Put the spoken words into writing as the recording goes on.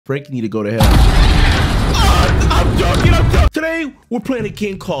Frankie need to go to hell. Oh, I'm joking. Today, we're playing a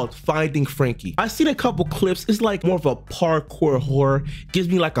game called Finding Frankie. I've seen a couple clips. It's like more of a parkour horror. Gives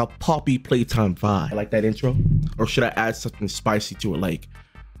me like a Poppy Playtime vibe. I like that intro. Or should I add something spicy to it? Like,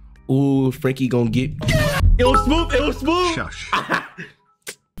 ooh, Frankie gonna get... It was smooth. It was smooth. Shush.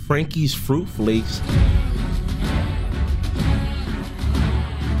 Frankie's Fruit Flakes.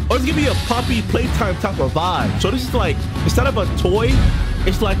 Oh, it's gonna be a Poppy Playtime type of vibe. So this is like, instead of a toy,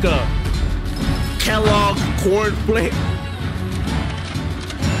 it's like a Kellogg's corn flake.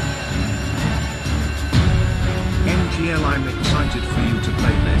 NGL, I'm excited for you to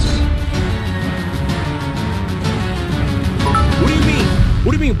play this. What do you mean?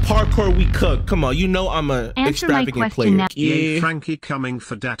 What do you mean parkour we cook? Come on, you know I'm a extravagant player. Yeah. Yeah. Frankie coming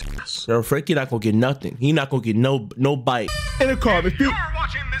for that ass. Yo, Frankie not gonna get nothing. He not gonna get no bite. In the car, if You're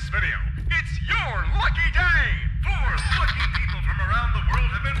watching this video. It's your lucky day. 4 lucky people from around the world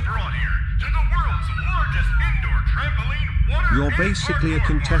have been brought here to the world's largest indoor trampoline water. You're basically a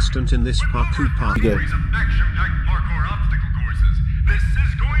contestant in this parkour party. Series of action-packed parkour obstacle courses. This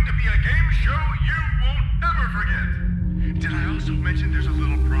is going to be a game show you won't ever forget. Did I also mention there's a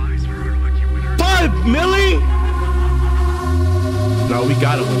little prize for our lucky winner? 5 million? No, we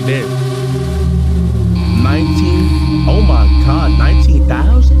gotta win this. 19. Oh my God,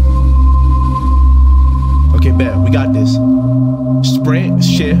 19,000? Okay, bet we got this. Sprint,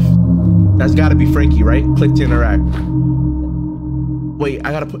 shift. That's gotta be Frankie, right? Click to interact. Wait,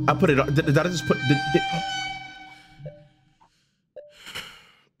 I put it on. Did I just put?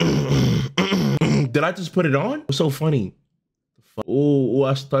 Did I just put it on? It's so funny. Oh,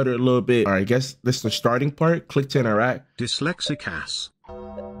 I stuttered a little bit. All right, I guess this is the starting part. Click to interact. Dyslexic ass.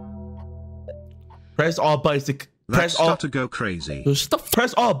 Press all buttons to press all to go crazy.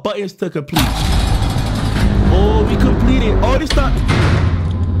 Press all buttons to complete. Oh, we completed. Oh, this not.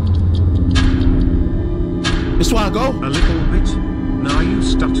 This is where I go. A little bit. Now you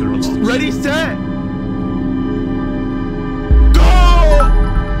stutter a lot. Ready, set. Go!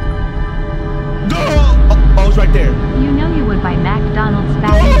 Go! Oh, it's right there. You know you would buy McDonald's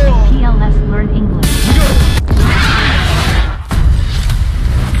fast and PLS learn English.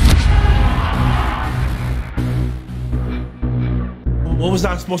 What was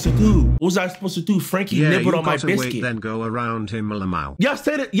I supposed to do? What was I supposed to do? Frankie nibbled on my biscuit. Wait, then go around him a lamau. Y'all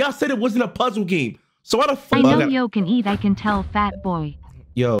said it wasn't a puzzle game. So why the fuck? I know yo can eat, I can tell, fat boy.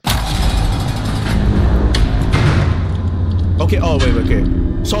 Yo. Okay, oh wait, okay.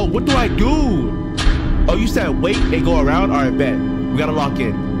 So what do I do? Oh, you said wait and go around? All right, bet. We gotta lock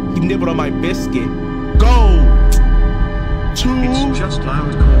in. He nibbled on my biscuit. Go! 2. It's just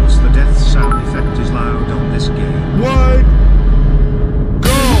loud cause the death sound effect is loud on this game. 1. Go!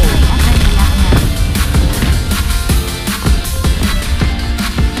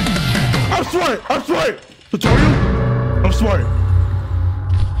 I'm smart! I'm smart! Tutorial? I'm smart.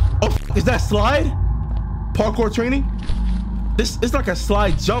 Oh, is that slide? Parkour training? This is like a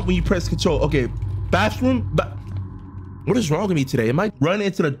slide jump when you press control. Okay, bathroom. What is wrong with me today? Am I running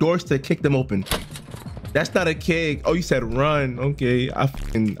into the doors to kick them open? That's not a kick. Oh, you said run. Okay,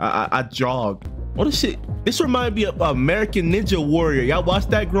 I jog. What the shit? This reminds me of American Ninja Warrior. Y'all watched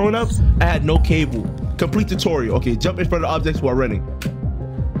that growing up? I had no cable. Complete tutorial. Okay, jump in front of objects while running.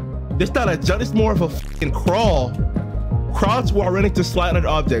 This not a jump. It's more of a fucking crawl. Crouch while running to slide under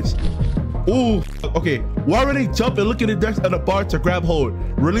objects. Ooh, okay. While running, jump and look at the desk on the bar to grab hold.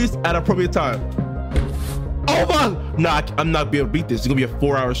 Release at appropriate time. Oh my! Nah, I'm not be able to beat this. It's gonna be a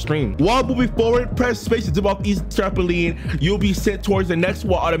 4-hour stream. While moving forward, press space to jump off each trampoline. You'll be sent towards the next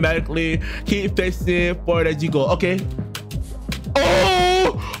wall automatically. Keep facing forward as you go. Okay.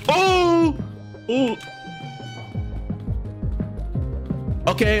 Oh! Oh! Oh!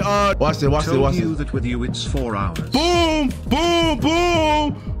 Okay, watch this, watch this, watch this. Told you that with you it's 4 hours. Boom! Boom!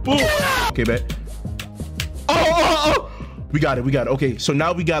 Boom! Boom! Okay, bet. Oh! We got it, we got it. Okay, so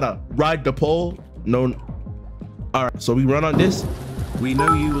now we gotta ride the pole. No. All right, so we run on this. We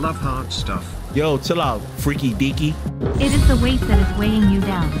know you love hard stuff. Yo, chill out, freaky deaky. It is the weight that is weighing you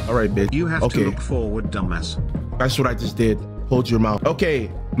down. All right, bitch. You have to look forward, dumbass. That's what I just did. Hold your mouth.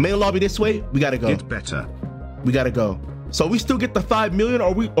 Okay, main lobby this way. We gotta go. Get better. We gotta go. So we still get the 5 million,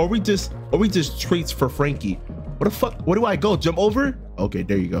 or we just treats for Frankie? What the fuck? Where do I go? Jump over? Okay,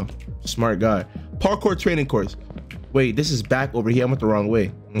 there you go. Smart guy. Parkour training course. Wait, this is back over here. I went the wrong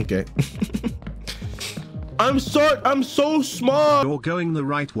way. Okay. I'm so smart. You're going the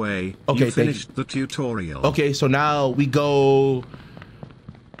right way. Okay, you finished the tutorial. Okay, so now we go.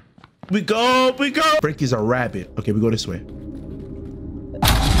 Frankie's a rabbit. Okay, we go this way.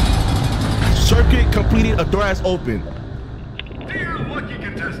 Circuit completed. A door has opened. Dear lucky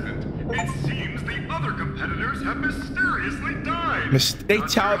contestant, competitors have mysteriously died. They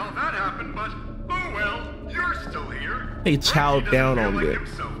Not sure chowed. how that happened, but oh well, you're still here. They chowed Frankie down doesn't on feel it. like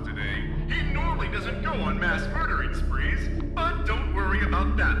himself today. He normally doesn't go on mass murdering sprees, but don't worry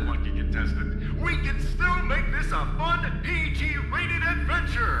about that, lucky contestant. We can still make this a fun, PG-rated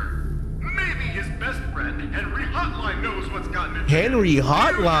adventure. Maybe his best friend, Henry Hotline, knows what's gotten into him. Henry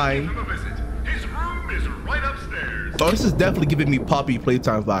Hotline? You give him a visit. His room is right upstairs. Oh, this is definitely giving me Poppy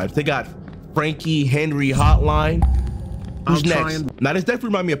Playtime vibes. They got Frankie, Henry Hotline. Who's next? Now this definitely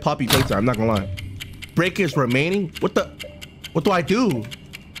remind me of Poppy Playtime, I'm not gonna lie. Breakers remaining? What do I do?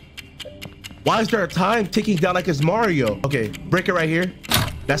 Why is there a time ticking down like it's Mario? Okay, breaker right here.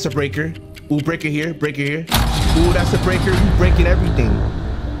 That's a breaker. Ooh, breaker here, breaker here. Ooh, that's a breaker. Ooh, breaking everything.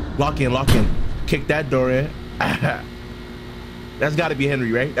 Lock in, lock in. Kick that door in. That's gotta be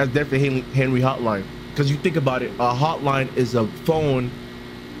Henry, right? That's definitely Henry Hotline. Because you think about it, a hotline is a phone.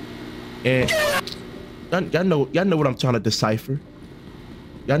 And y'all know what I'm trying to decipher.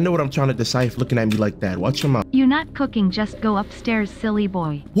 Y'all know what I'm trying to decipher looking at me like that. Watch your mouth. You not cooking, just go upstairs, silly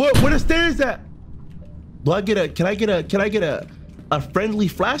boy. What? Where the stairs at? Do I get a, can I get a friendly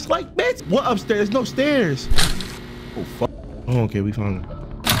flashlight, bitch? What upstairs? No stairs. Oh, fuck. Oh, okay, we found it.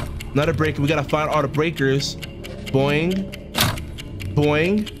 Another breaker. We gotta find all the breakers. Boing.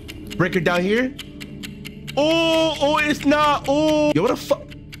 Boing. Breaker down here. Oh, it's not. Oh, yo, what the fuck?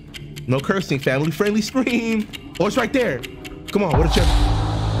 No cursing, family friendly scream. Oh, it's right there. Come on, what a check.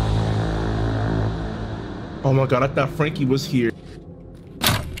 Oh my God, I thought Frankie was here.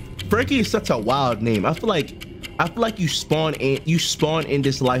 Frankie is such a wild name. I feel like you spawn in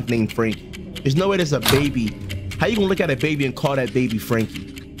this life named Frankie. There's no way there's a baby. How you gonna look at a baby and call that baby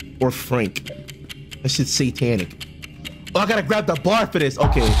Frankie or Frank? That shit's satanic. Oh, I gotta grab the bar for this.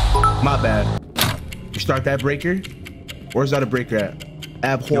 Okay, my bad. You start that breaker. Where's that a breaker at? I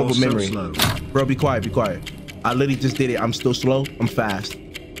have horrible memory. Slow. Bro, be quiet, be quiet. I literally just did it. I'm still slow. I'm fast.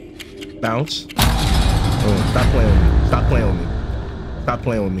 Bounce. Oh, stop playing with me. Stop playing with me. Stop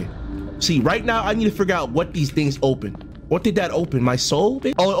playing with me. See, right now, I need to figure out what these things open. What did that open? My soul?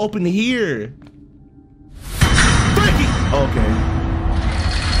 Oh, it opened here. Frankie! Okay.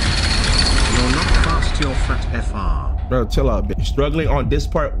 You're not past your fat FR. Bro, chill out, bitch. Struggling on this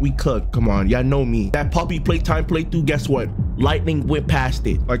part, we cook. Come on, y'all know me. That Poppy Playtime playthrough, guess what? Lightning went past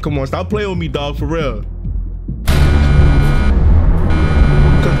it. Like, come on, stop playing with me, dog, for real.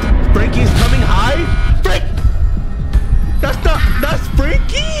 Frankie is coming high? Frank! That's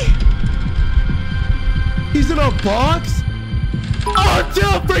Frankie? He's in a box? Oh,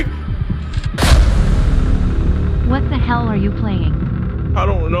 chill, Frank! What the hell are you playing? I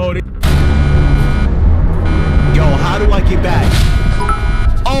don't know. Yo, how do I get back?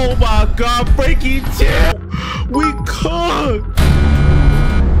 Oh my God, Frankie, chill! We cooked!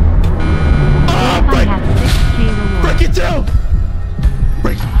 Oh, I have 6K reward. Frankie, chill!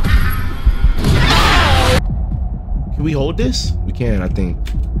 Frankie. Oh! Can we hold this? We can, I think.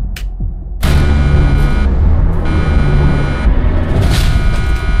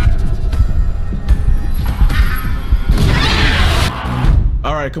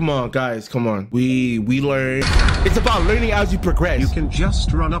 All right, come on, guys, come on. We learn. It's about learning as you progress. You can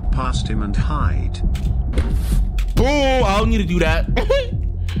just run up past him and hide. Boom! I don't need to do that.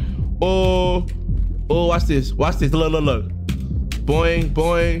 Oh, watch this. Watch this. Look. Boing,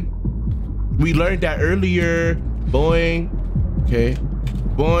 boing. We learned that earlier. Boing. Okay.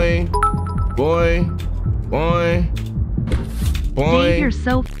 Boing, boing, boing, boing. Dave, you're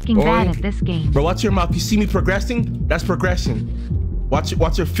so fucking bad at this game. Bro, watch your mouth. You see me progressing? That's progression.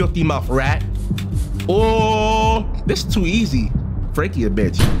 Watch your filthy mouth, rat. Oh, this is too easy. Frankie a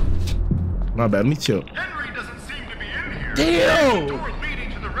bitch. My bad, let me chill. Henry doesn't seem to be in here. Damn! The door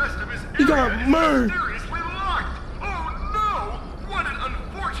leading to the rest of his He got area is murdered. mysteriously locked. Oh no! What an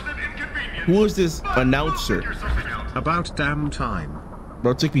unfortunate inconvenience. Who is this But announcer? we'll figure something out. About damn time.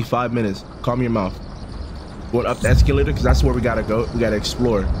 Bro, it took me 5 minutes. Calm your mouth. Going up the escalator, because that's where we gotta go. We gotta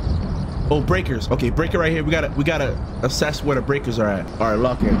explore. Oh, breakers. Okay, breaker right here. We gotta assess where the breakers are at. All right,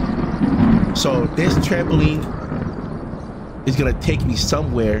 lock in. So this trampoline is gonna take me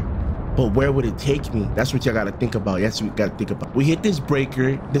somewhere, but where would it take me? That's what y'all gotta think about. Yes, we gotta think about. We hit this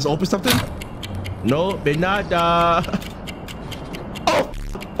breaker. This open something? No, but not. Oh,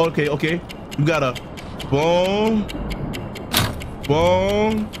 okay. We gotta boom.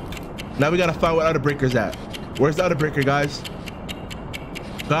 Now we gotta find where other breakers at. Where's the other breaker, guys?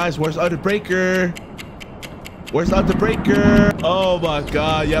 Guys, where's the other breaker? Where's the other breaker? Oh my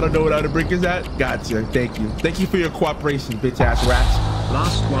God, y'all don't know what other breaker's at? Gotcha, thank you. Thank you for your cooperation, bitch ass rats.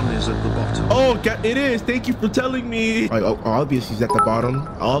 Last one is at the bottom. Oh, it is. Thank you for telling me. Obviously, he's at the bottom.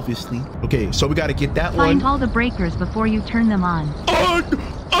 Obviously. Okay, so we got to get that one. Find all the breakers before you turn them on.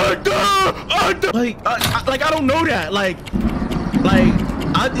 Like I don't know that.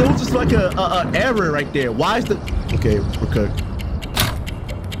 It was just like a error right there. Why is the... Okay, we're cooked.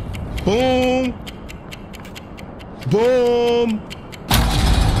 Boom. Boom.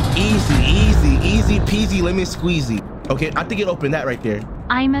 Easy peasy lemon squeezy. Okay, I think it opened that right there.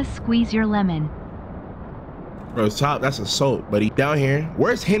 I'ma squeeze your lemon. Bro, top, that's assault, buddy. Down here.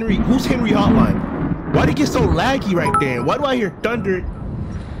 Where's Henry? Who's Henry hotline? Why'd it get so laggy right there? Why do I hear thunder?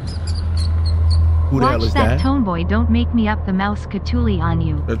 Who the hell Watch is that that? tone boy, don't make me up the mouse Cthulhu on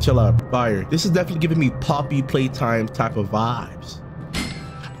you. Chill out, fire. This is definitely giving me Poppy Playtime type of vibes.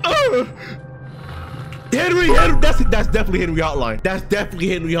 Henry, that's definitely Henry hotline. That's definitely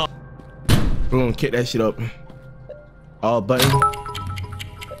Henry hotline. We're gonna kick that shit up. All button.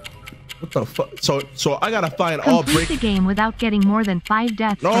 What the fuck? So I gotta find all Complete break. the game without getting more than 5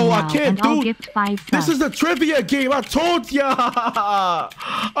 deaths No, from now, I can't, and I'll dude. gift 5 subs. This is a trivia game. I told ya. I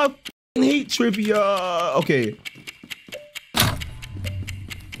hate trivia. Okay. Oh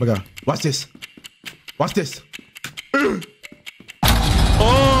my God. Watch this. Watch this.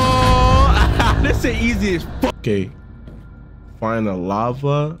 Oh, this is easy as fuck. Okay. Find a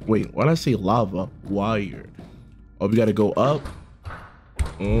lava. Wait, when I say lava, wire. Oh, we gotta go up.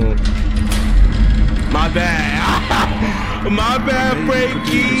 My bad. My bad,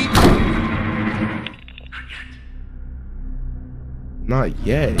 Frankie. Not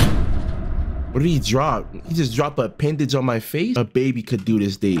yet. What did he drop? He just dropped an appendage on my face? A baby could do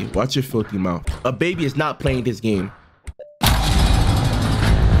this, Dave. Watch your filthy mouth. A baby is not playing this game.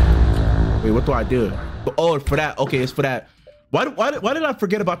 Wait, what do I do? Oh, for that. Okay, it's for that. Why did I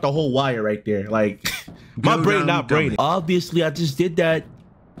forget about the whole wire right there? Like, my brain not brain. Obviously, I just did that.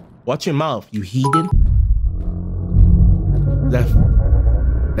 Watch your mouth, you heathen.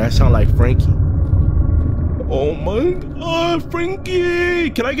 That sound like Frankie. Oh my God, Frankie!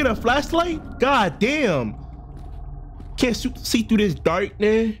 Can I get a flashlight? God damn! Can't see through this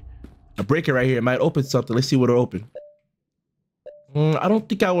darkness. A breaker right here. It might open something. Let's see what it'll open. I don't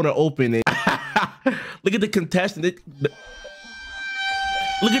think I want to open it. Look at the contestant.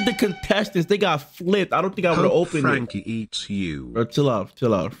 Look at the contestants. They got flipped. I don't think I want to open Frankie it. eats you. Bro, chill out.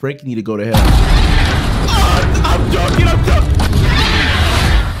 Chill out. Frankie need to go to hell. Oh, I'm joking. I'm joking.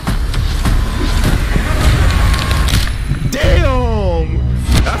 Damn.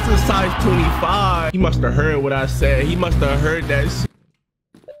 That's a size 25. He must have heard what I said. He must have heard that shit.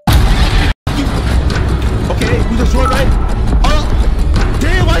 Okay, we just run right. Oh,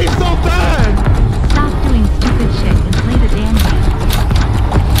 damn, why he's so bad? Stop doing stupid shit and play the damn game.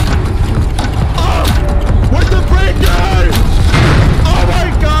 Where's the breaker? Oh my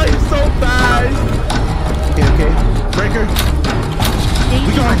God, he's so fast. Okay. Breaker.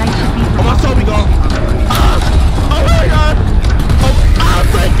 We go. Oh, my soul, we go. Oh my God. Oh,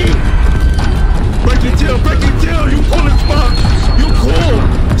 Frankie. Frankie, chill. You cool as fuck. You cool.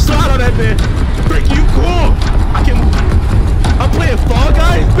 Slide on that man. Frankie, you cool. I'm playing Fall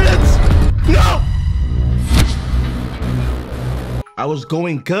Guys, bitch. No. I was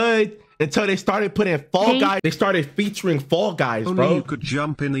going good. Until they started putting Fall Guys, they started featuring Fall Guys, bro. Only you could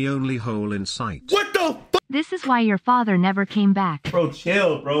jump in the only hole in sight. What the fuck? This is why your father never came back. Bro,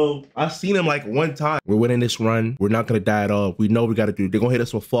 chill, bro. I've seen him like one time. We're winning this run. We're not gonna die at all. We know we gotta do. They're gonna hit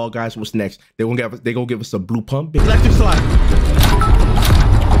us with Fall Guys. What's next? They're gonna give us a blue pump. Electric slide.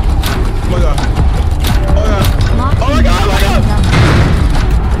 Oh my God. Oh my God. Oh my God. Oh my God.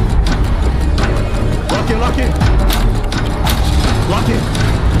 Lock in.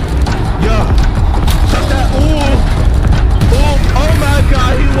 Yeah. Shut that. Ooh. Oh my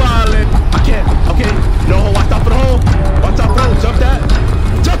God, he wildin'. I can't. Okay. No, watch out for the hole. Watch out for the hole. Jump that.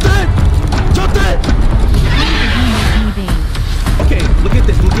 Okay, look at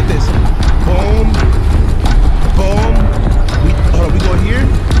this. Boom. Hold on, we go here.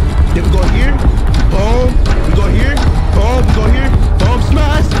 Then we go here.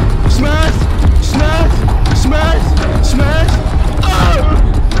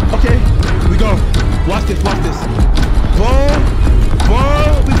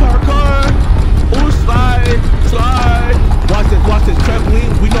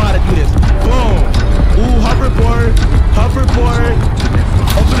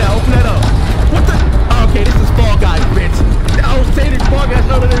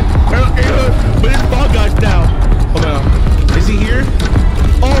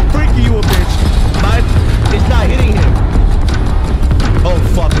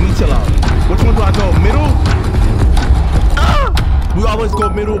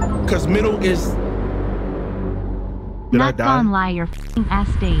 fuck is... Did I Not die? gonna lie, your f***ing ass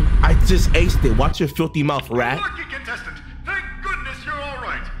Dave. I just aced it. Watch your filthy mouth, rat. Lucky contestant, thank goodness you're all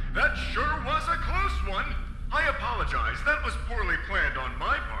right. That sure was a close one. I apologize. That was poorly planned on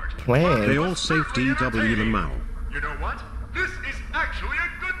my part. Planned? They all say DW the Mao. You know what? This is actually a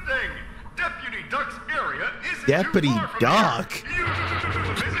good thing. Deputy Duck's area isn't Deputy too far from Duck? here. You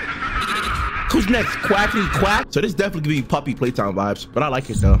visit. Who's next? Quackity quack? So this definitely give me puppy playtime vibes, but I like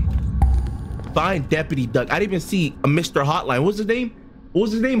it though. Find Deputy Duck. I didn't even see a Mr. Hotline. What was his name? What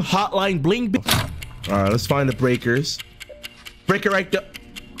was his name? Hotline Bling. All right, let's find the breakers. Breaker right there.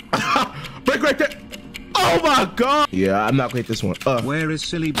 Breaker right there. Oh my God. Yeah, I'm not gonna hit this one. Where is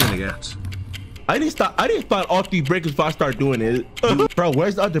Silly Billy at? I didn't find all 3 breakers before I start doing it. Bro,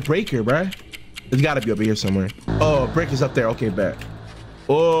 where's the other breaker, bro? It's gotta be over here somewhere. Oh, breaker's up there. Okay, back.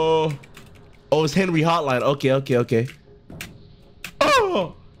 Oh, it's Henry Hotline. Okay.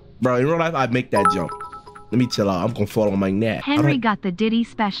 Oh, bro, in real life, I'd make that jump. Let me chill out. I'm gonna fall on my neck. Henry got the Diddy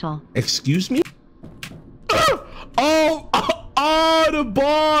special. Excuse me? Oh, the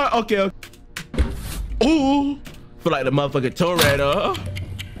bar. Okay. Ooh, feel like the motherfucking Toretto.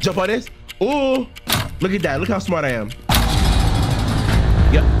 Jump on this. Ooh, look at that. Look how smart I am.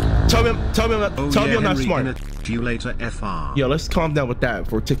 Yeah. Tell me I'm not smart. You later, FR. Yo, let's calm down with that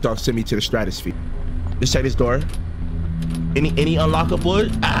before TikTok send me to the stratosphere. Let's check this door. Any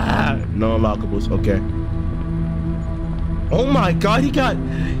unlockables? Ah, no unlockables. Okay. Oh my God, he got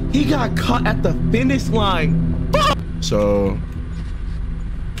caught at the finish line. So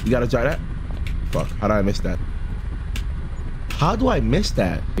you gotta try that. Fuck, how did I miss that? How do I miss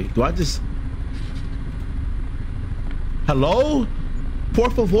that? Do I just... Hello? Por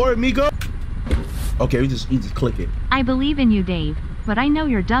favor, amigo? Okay, we just click it. I believe in you, Dave, but I know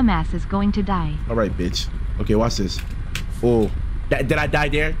your dumbass is going to die. All right, bitch. Okay, watch this. Oh, did I die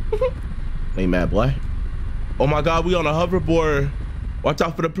there? Ain't mad, boy. Oh my God, we on a hoverboard. Watch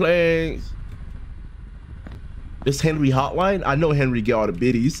out for the planes. This Henry Hotline? I know Henry get all the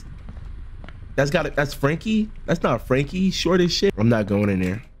biddies. That's Frankie? That's not Frankie. He's short as shit. I'm not going in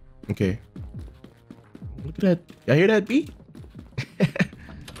there. Okay. Look at that. Y'all hear that beat?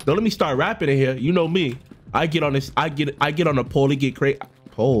 Don't let me start rapping in here. You know me. I get on this. I get on the pole, it get crazy.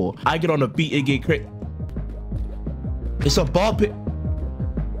 Pole. I get on the beat, it get crazy. It's a ball pit.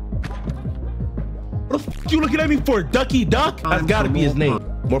 What the f you looking at me for? Ducky Duck? That's gotta be his name.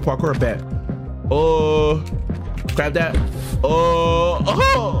 More parkour bet. Oh, grab that.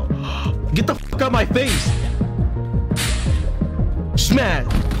 Oh. Get the fuck out of my face. Smash.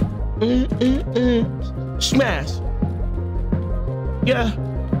 Smash. Yeah.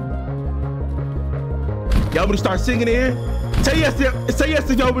 Y'all want to start singing in here? Say yes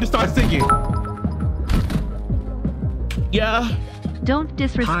if y'all want to start singing. Yeah. Don't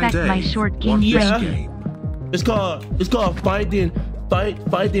disrespect my short game. Yeah. It's called finding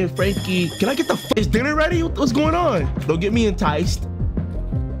Frankie. Can I get the is dinner ready? What's going on? Don't get me enticed.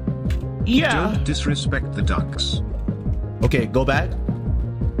 Yeah. Don't disrespect the ducks. Okay, go back.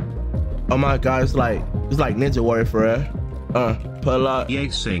 Oh my God, it's like Ninja Warrior for real. Pull up. Yay,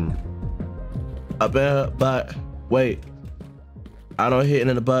 sing. But wait. I don't hit it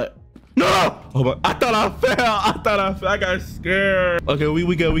in the butt. No! Oh my, I thought I fell. I got scared. Okay,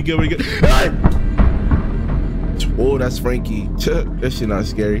 we good. Hey! Oh, that's Frankie. That shit not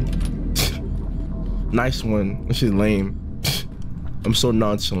scary. Nice one. That shit lame. I'm so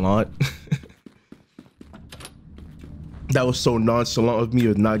nonchalant. That was so nonchalant of me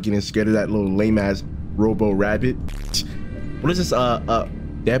of not getting scared of that little lame ass Robo Rabbit. What is this?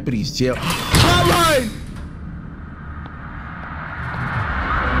 Deputy's jail. Hotline!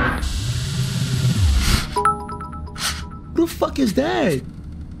 Who the fuck is that?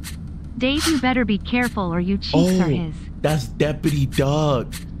 Dave, you better be careful or you cheeks are his. That's Deputy Duck.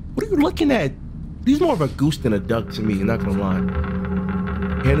 What are you looking at? He's more of a goose than a duck to me, not gonna lie.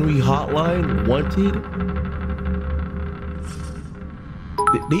 Henry Hotline, wanted.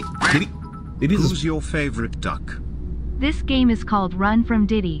 Who's your favorite duck? This game is called Run from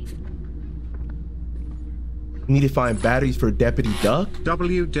Diddy. We need to find batteries for Deputy Duck.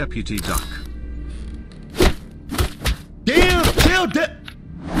 W Deputy Duck. Damn, chill,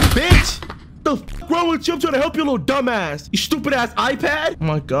 bitch. The f wrong with you? I'm trying to help you, little dumbass. You stupid ass iPad. Oh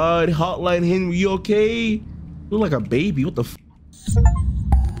my God, Hotline Henry, you okay? You look like a baby. What the f?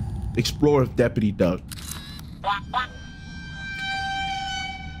 Explore with Deputy Duck.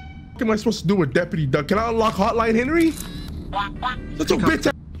 What am I supposed to do with Deputy Duck? Can I unlock Hotline Henry? Such a bitch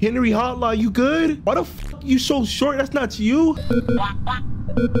ass Henry Hotline, you good? Why the f you so short? That's not you.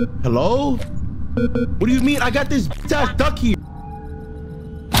 Hello? What do you mean? I got this bitch ass duck here.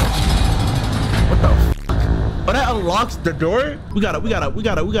 that unlocks the door? We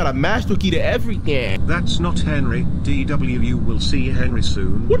gotta master key to everything. That's not Henry. DW, you will see Henry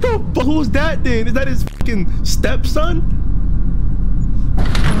soon. What the fuck? Who's that then? Is that his fucking stepson?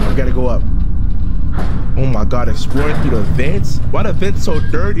 I gotta go up. Oh my god, exploring through the vents? Why the vents so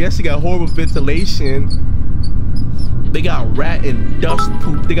dirty? Yes, you got horrible ventilation. They got rat and dust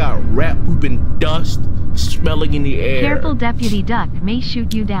poop. They got rat poop and dust smelling in the air. Careful, Deputy Duck may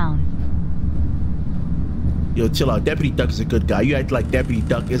shoot you down. Yo, chill out. Deputy Duck is a good guy. You act like Deputy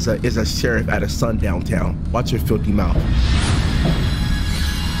Duck is a sheriff at a sundown town. Watch your filthy mouth.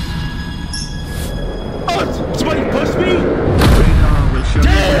 Oh, somebody pushed me? Radar will show you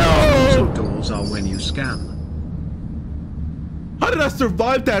Damn! where the doors are when you scan. How did I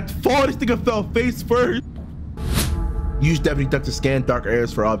survive that fall? This nigga fell face first. Use Deputy Duck to scan dark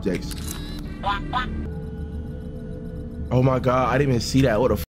areas for objects. Oh my god, I didn't even see that. What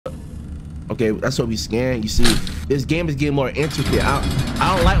the fuck? Okay, that's what we scan. You see, this game is getting more intricate.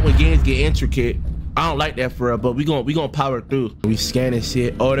 I don't like when games get intricate. I don't like that for real, but we gonna power through. We scanning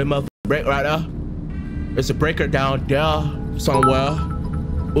shit. Oh, that motherfucker break right there. There's a breaker down there somewhere.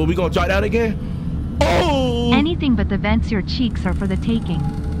 Oh, we gonna drop down again? Oh! Anything but the vents. Your cheeks are for the taking.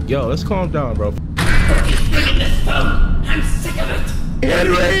 Yo, let's calm down, bro. He's ringing this phone. I'm sick of it.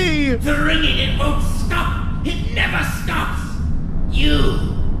 Henry! The ringing, it won't stop. It never stops. You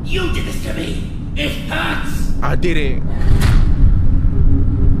did this to me. It hurts. I didn't.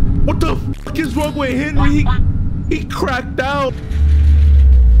 What the fuck is wrong with Henry? He cracked out.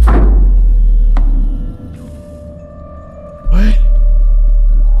 What?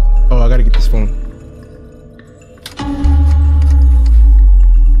 Oh, I gotta get this phone.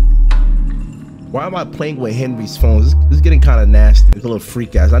 Why am I playing with Henry's phone? This is getting kind of nasty. It's a little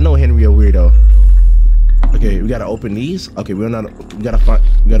freak ass. I know Henry a weirdo. Okay, we gotta open these. Okay, we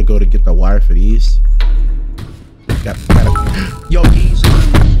gotta go to get the wire for these. Yo, Easy. DW,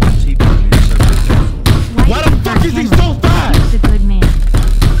 so be careful. why the fuck is he so fast? He's a good man.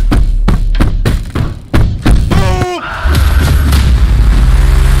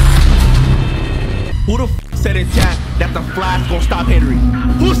 Who the f said in chat that the flash gonna stop Henry?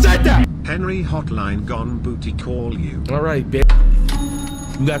 Who said that? Henry hotline gone booty call you. All right, bitch.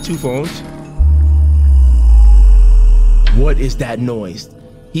 You got two phones. What is that noise?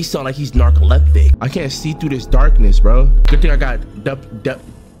 He sound like he's narcoleptic. I can't see through this darkness, bro. Good thing I got You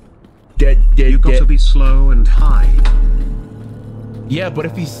got to be slow and hide. Yeah, but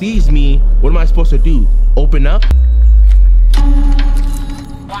if he sees me, what am I supposed to do? Open up?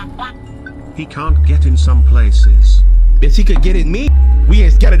 He can't get in some places. Bitch, he could get in me. We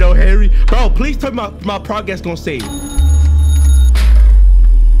ain't scared of no Harry. Bro, please tell me my progress gonna save.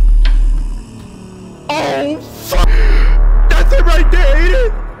 Oh, fuck. That's it right there, ain't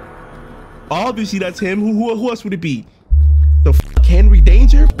it? Obviously, that's him. Who else would it be? The fuck, Henry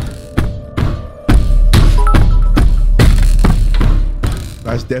Danger?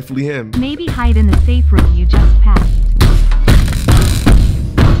 That's definitely him. Maybe hide in the safe room you just passed.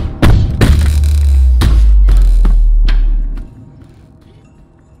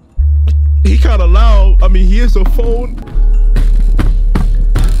 He kind of loud. I mean, he is a phone.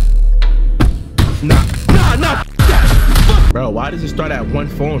 Nah. That. Bro, why does it start at one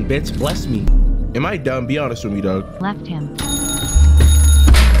phone, bitch? Bless me. Am I dumb? Be honest with me, dog. Left him.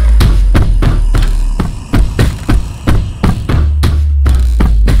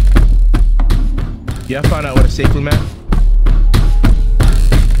 Yeah, I found out what a safe room at.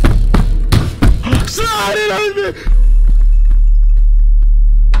 Slide it over!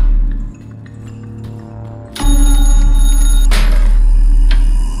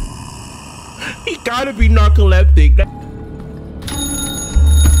 He gotta be narcoleptic.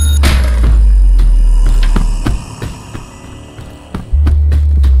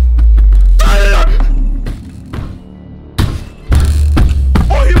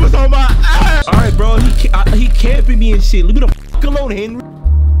 Oh, he was on my ass. All right, bro. He camping me and shit. Leave me the fuck alone, Henry.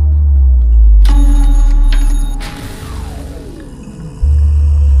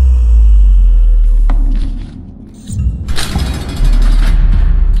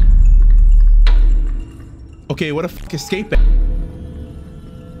 Okay, what the fuck escape at?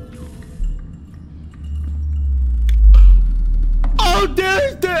 Oh,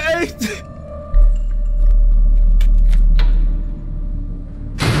 there's the exit.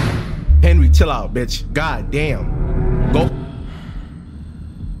 Henry, chill out, bitch. God damn. Go.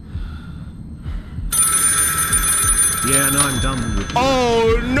 Yeah, no, I'm done with you.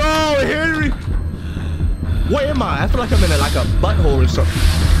 Oh no, Henry. Where am I? I feel like I'm in a butthole or something.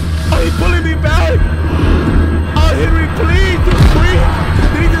 Oh, he's pulling me back. Oh, Henry, please, just breathe.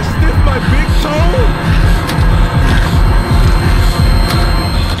 Did he just sniff my big toe?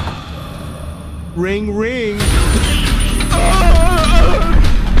 Ring, ring.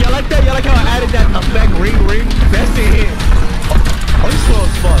 Y'all like that? Y'all like how I added that effect? Ring, ring. That's it. Oh, he's slow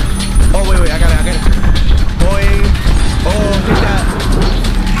as fuck. Oh, wait, I got it. Boing. Oh, hit that.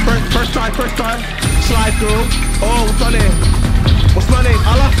 First try. Slide through. Oh, what's my name?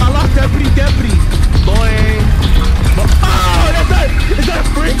 I lost deputy. Boing. Oh, that's not. Is that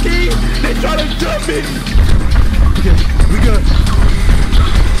Frankie? They try to jump me. Okay, we good.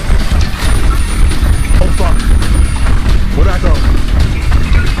 Oh, fuck. Where'd I go?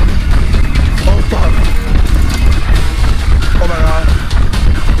 Oh, fuck.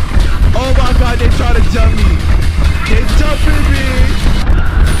 Oh, my God, they try to jump me. They jumping me.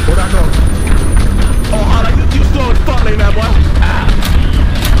 Where'd I go? Oh, Hala, you slow as fuck like that, boy. Ah.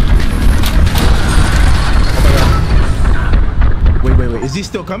 Oh, my God. Wait. Is he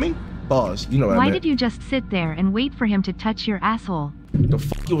still coming? Pause. You know what I meant. Why did you just sit there and wait for him to touch your asshole? The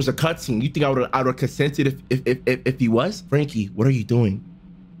fuck, it was a cutscene. You think I would consented if he was? Frankie, what are you doing?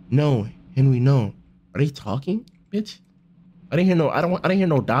 No, Henry, no. Are they talking, bitch? I didn't hear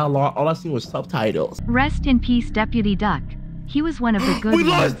no dialogue. All I seen was subtitles. Rest in peace, Deputy Duck. He was one of the good We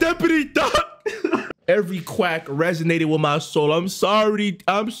ones. lost Deputy Duck. Every quack resonated with my soul. I'm sorry,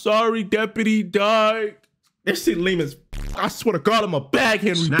 Deputy Duck. This shit lame as I swear to God, I'm a bag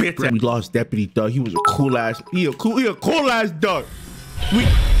Henry bitch. We lost Deputy Duck. He was a cool ass. He a cool ass duck.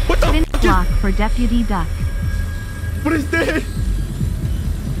 What the Finish fuck block for Deputy Duck. What is this?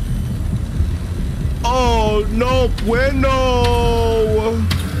 Oh, no bueno.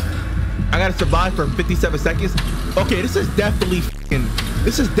 I gotta survive for 57 seconds. Okay, this is definitely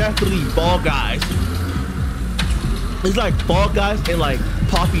Fall Guys. It's like Fall Guys and like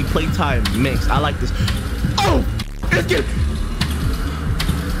Poppy Playtime mix. I like this. Oh, let's get.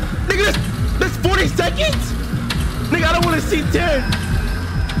 Nigga, that's 40 seconds? Nigga, I don't want to see 10.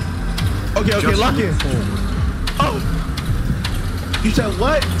 Okay, lock in. Oh. You said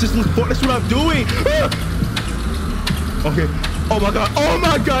what? Just look for. That's what I'm doing. Okay. Oh my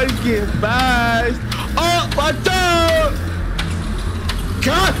God, he's getting fast. Oh, watch out!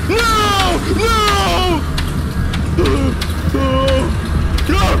 God, no!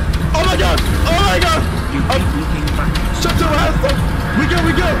 Oh my God! Shut your ass up! We go!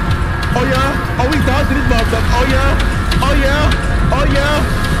 Oh yeah? Oh, we dodged this motherfucker. Oh yeah!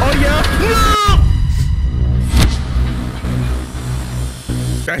 No!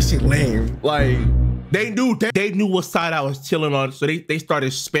 That shit lame. Like, they knew what side I was chilling on, so they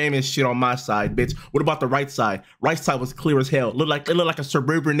started spamming shit on my side, bitch. What about the right side? Right side was clear as hell. It looked like a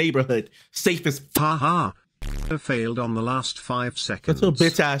suburban neighborhood. Safe as haha. Failed on the last 5 seconds. That's a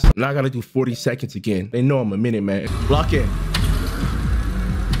bitch ass. Now I gotta do 40 seconds again. They know I'm a minute man. Lock in.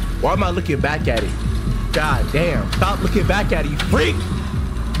 Why am I looking back at it? God damn. Stop looking back at it, you freak.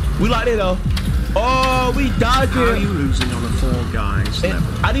 We locked in though. Oh, we dodging. How are you losing on a Fall Guys level?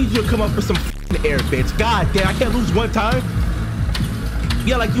 I need you to come up with some air, bitch. God damn, I can't lose one time.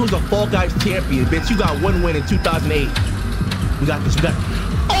 Yeah, like you was a Fall Guys champion, bitch. You got one win in 2008. We got this.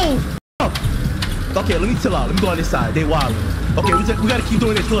 Oh, fuck. Okay, let me chill out. Let me go on this side. They wild. Okay, we gotta keep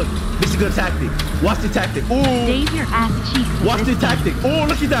doing this. Look, this is a good tactic. Watch the tactic. Ooh. Save your ass cheeks. Watch the tactic. Oh,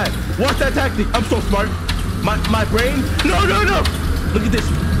 look at that. Watch that tactic. I'm so smart. My brain. No. Look at this.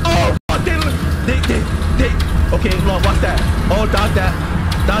 Oh, fuck. They. Okay, no, watch that. Oh, dodge that.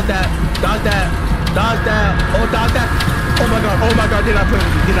 Oh, dodge that. Oh my God. They're not playing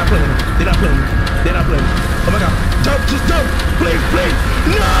with me. Oh my God. Just jump. Please.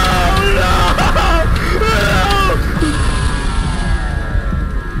 No.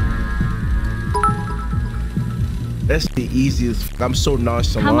 That's the easiest. I'm so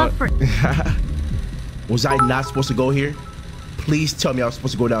nonchalant. Come up for Was I not supposed to go here? Please tell me I was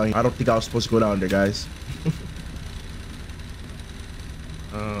supposed to go down here. I don't think I was supposed to go down there, guys.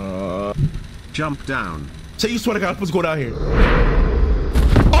 Jump down. Say you swear to God I'm supposed to go down here.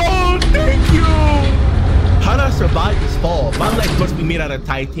 Oh, thank you. How did I survive this fall? My legs must be made out of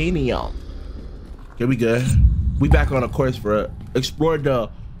titanium. Okay, we good. We back on a course for explore the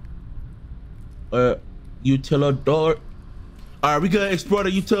utilidor. All right, we good. Explore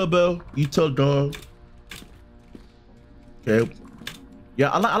the utilidor. Okay. Yeah,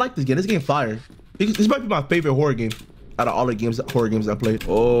 I like this game. This game fire. This might be my favorite horror game out of all the horror games I played.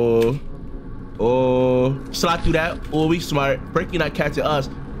 Oh, slide through that. Oh, we smart. Frankie not catching us.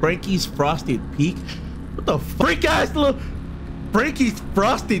 Frankie's Frosted Peak. What the freak ass little Frankie's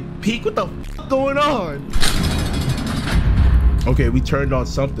Frosted Peak? What the fuck going on? Okay, we turned on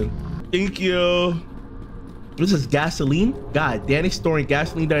something. Thank you. This is gasoline. God damn, they storing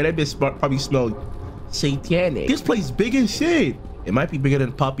gasoline there. That bitch probably smelled satanic. This place big as shit. It might be bigger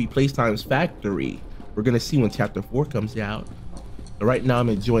than Poppy Playtime's factory. We're gonna see when chapter 4 comes out. But right now I'm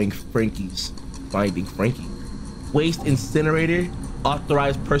enjoying Frankie's Finding Frankie. Waste incinerator,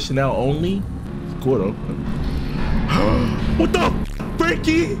 authorized personnel only. It's cool though. What the f,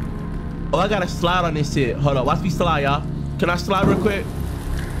 Frankie? Oh, I gotta slide on this shit. Hold up, watch me slide, y'all. Can I slide real quick?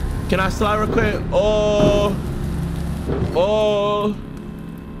 Can I slide real quick? Oh. Oh.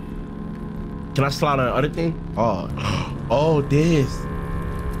 Can I slide on the other thing? Oh. Oh, this.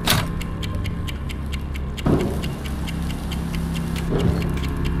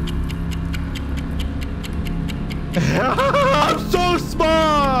 I'm so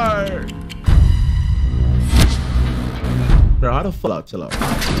smart. Bro, how the fuck? Chill out.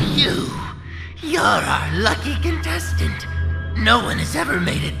 You're our lucky contestant. No one has ever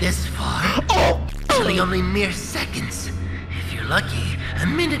made it this far. Oh! Actually, only mere seconds. If you're lucky, a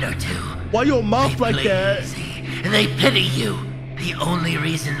minute or two. Why your mouth They like play that? easy, and they pity you. The only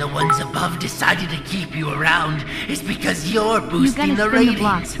reason the ones above decided to keep you around is because you're boosting the spin the ratings.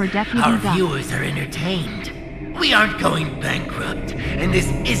 blocks for Deputy Our Duck. viewers are entertained. We aren't going bankrupt, and this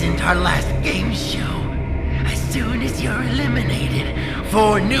isn't our last game show. As soon as you're eliminated,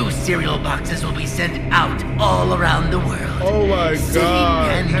 4 new cereal boxes will be sent out all around the world. Oh my Sitting God.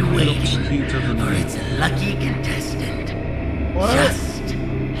 and Henry looks waiting cuter than for me. its lucky contestant. What? Just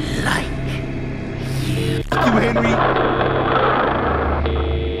like you. Fuck you, Henry.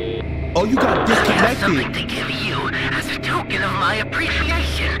 Oh, you got I have something disconnected. to give you as a token of my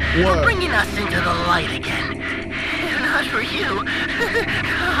appreciation What? for bringing us into the light again. If not for you,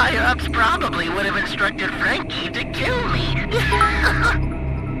 higher ups probably would have instructed Frankie to kill me.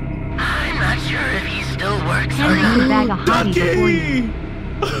 I'm not sure if he still works or Henry can not. bag a hottie before you.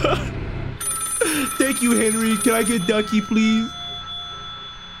 Ducky! Thank you, Henry. Can I get Ducky, please?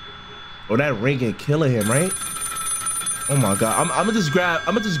 Oh, that ring and killing him, right? Oh my God. I'm gonna just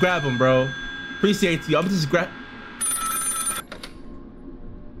grab him, bro. Appreciate you. I'm gonna just grab.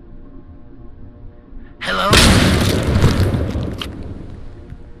 Hello?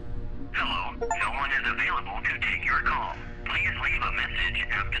 Hello, no one is available to take your call. Please leave a message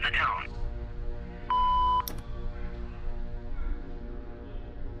after the tone.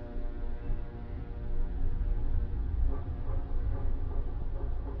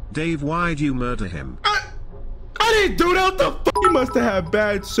 Dave, why'd you murder him? I didn't do that. What the fuck? He must have had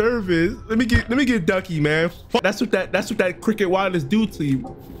bad service. Let me get Ducky, man. Fuck, that's what that Cricket Wireless do to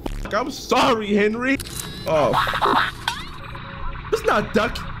you. Fuck, I'm sorry, Henry. Oh, it's not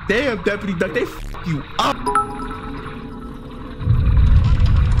Ducky. Damn, Deputy Duck, they f you up.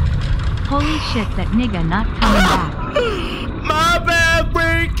 Holy shit, that nigga not coming back. My bad,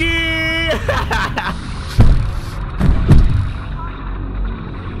 Frankie.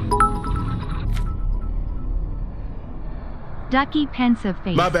 Ducky pensive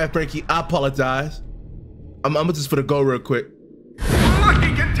face. My bad, Frankie. I apologize. I'm just gonna go real quick.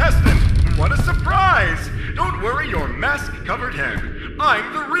 Lucky contestant! What a surprise! Don't worry your mask-covered head.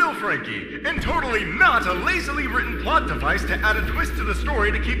 I'm the real Frankie, and totally not a lazily written plot device to add a twist to the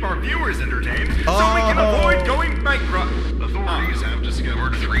story to keep our viewers entertained, so we can avoid going bankrupt. Authorities have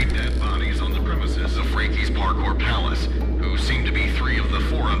discovered 3 dead bodies on the premises of Frankie's Parkour Palace, who seem to be 3 of the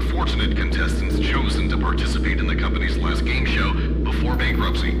 4 unfortunate contestants chosen to participate in the company's last game show before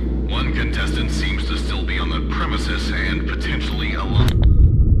bankruptcy. 1 contestant seems to still be on the premises and potentially alone.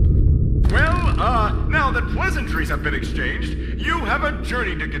 Well, now that pleasantries have been exchanged, you have a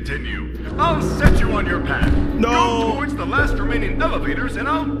journey to continue. I'll set you on your path. No. Go towards the last remaining elevators, and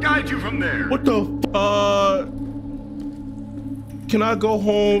I'll guide you from there. What the can I go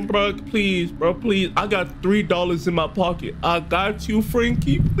home, bro? Please, bro, please. I got $3 in my pocket. I got you,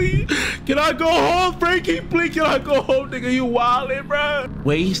 Frankie, please. Can I go home, Frankie? Please, can I go home, nigga? You wildin', bro.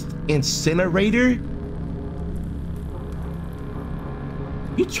 Waste incinerator?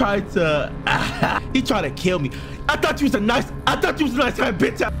 You tried to, he tried to kill me. I thought you was a nice kind of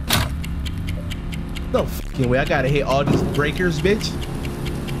bitch. No fucking way, I gotta hit all these breakers, bitch.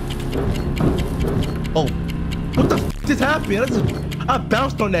 Oh, what the f just happened? I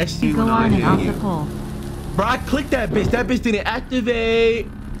bounced on that shit. Go on and off the pole. Bro, I clicked that bitch. That bitch didn't activate.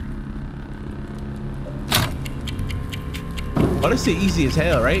 Oh, this shit easy as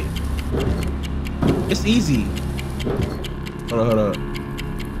hell, right? It's easy. Hold on.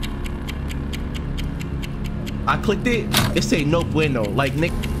 I clicked it. It say no bueno. Like,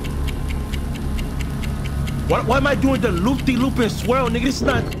 Nick. Why am I doing the loop-de-loop and swirl, nigga?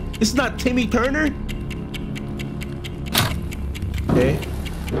 It's not Timmy Turner. Okay.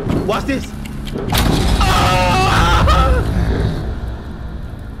 Watch this. Ah!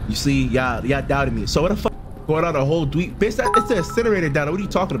 You see, y'all doubted me. So what the fuck? Going on a whole dweep. Bitch, it's an incinerator down there. What are you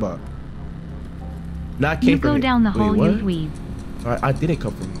talking about? Not came You go down the hole, you dweeb. I didn't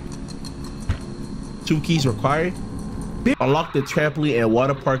come from. 2 keys required. Bitch, unlock the trampoline and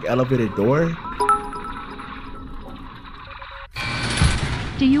water park elevator door.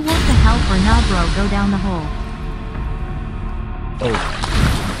 Do you want the help or not, bro? Go down the hole.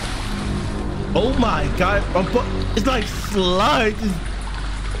 Oh my god. It's like slide.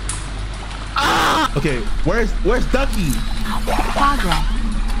 Ah! Okay, where's Ducky? Progress.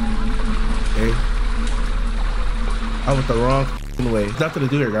 Okay. I went the wrong way. There's nothing to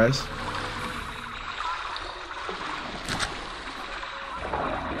do here, guys.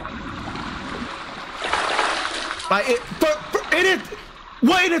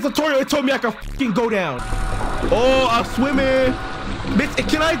 What in the tutorial it told me I could fucking go down? Oh, I'm swimming. Bitch,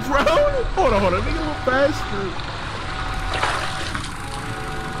 can I drown? Hold on. Make it a little faster.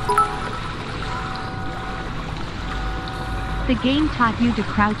 The game taught you to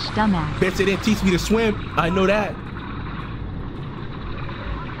crouch, dumbass. Bitch, it didn't teach me to swim. I know that.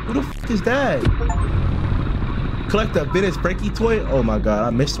 Who the fuck is that? Collect a vintage Frankie toy? Oh my god,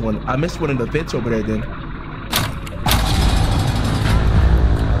 I missed one. I missed one in the vents over there then.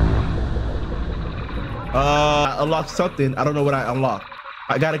 I unlocked something. I don't know what I unlocked.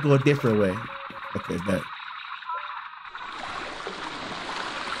 I gotta go a different way. Okay, bet.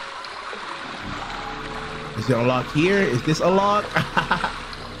 Is it unlocked here? Is this unlocked?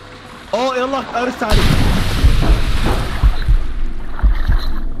 Oh, it unlocked the other side.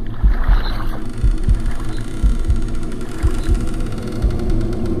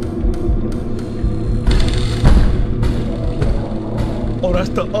 Oh, that's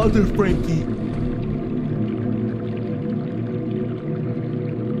the other Frankie.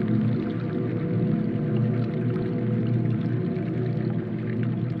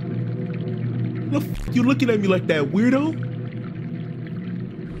 What the f you looking at me like that, weirdo?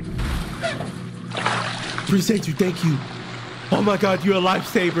 Appreciate you, thank you. Oh my god, you're a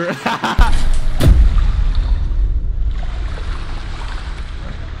lifesaver.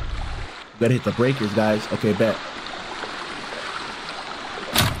 Gotta hit the breakers, guys. Okay, bet.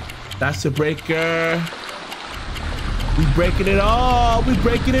 That's the breaker. We breaking it all. We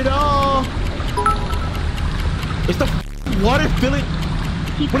breaking it all. It's the water filling.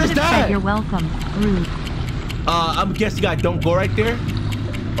 What is that? You're welcome. Rude. I'm guessing I don't go right there.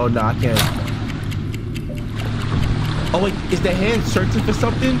 Oh no, I can't. Oh wait, is the hand searching for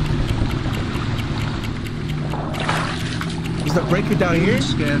something? Is the breaker down here? You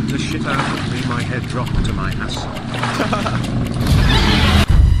scared the shit out of me. My head dropped to my ass.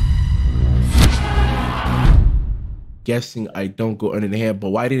 Guessing I don't go under the hand, but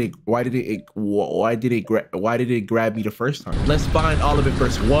why did it grab me the first time? Let's find all of it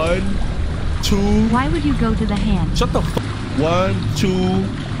first. 1, 2. Why would you go to the hand? Shut the fuck. 1, 2,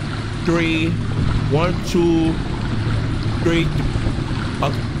 3. 1, 2, 3.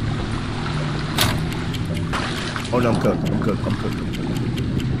 Okay. Oh no, I'm cooked. I'm cooked. I'm cooked.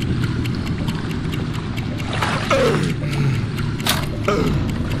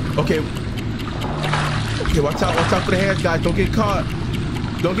 Okay. Okay, watch out for the hands, guys. Don't get caught.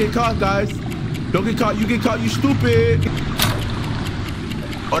 Don't get caught, guys. Don't get caught. You get caught, you stupid.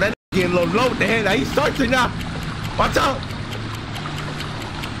 Oh, that getting a little low with the hand. Now he's starting now. Watch out.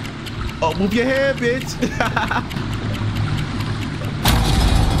 Oh, move your hand, bitch.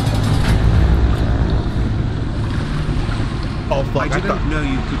 Oh, fuck. I didn't know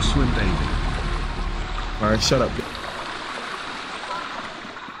you could swim, baby. All right, shut up.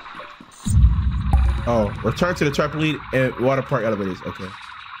 Oh, return to the trampoline and water park elevators. Okay.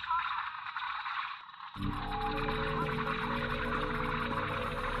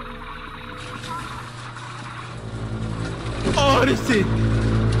 Oh, this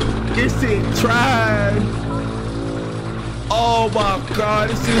is trash. Oh my god,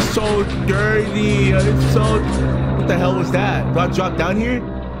 this is so dirty. It's so. What the hell was that? Do I drop down here?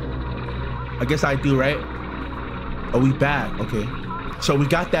 I guess I do, right? Oh, we back. Okay. So we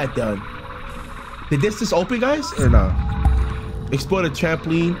got that done. Did this just open, guys, or no? Explore the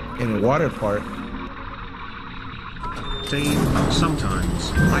trampoline and water park. Dave,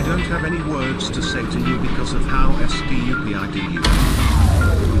 sometimes I don't have any words to say to you because of how stupid you.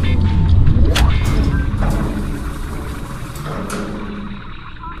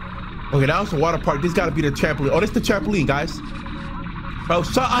 Okay, that was the water park. This gotta be the trampoline. Oh, this is the trampoline, guys. Bro,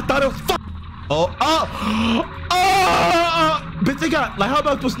 so I thought it was bitch, they got, like, how am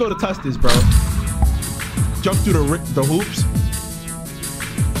I supposed to know to touch this, bro? Jump through the hoops.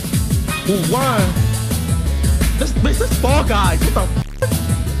 Ooh, 1. This Fall Guys. What the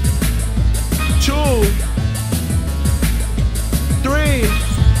 2. 3.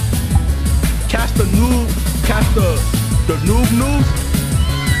 Catch the noob. Catch the noobs.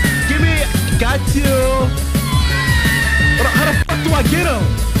 Give me. Got you. How the fuck do I get him?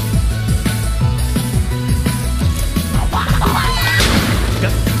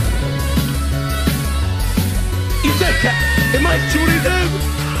 He said, am I shooting him?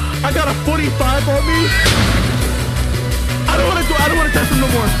 I got a 45 on me. I don't want to test him no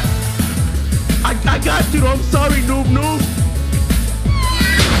more. I got you though. I'm sorry, noob.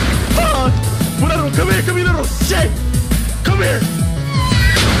 Fuck. Come here, little shit. Come here.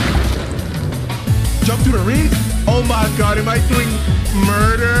 Jump through the ring? Oh my god, am I doing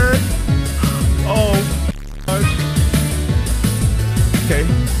murder? Oh, fuck. Okay.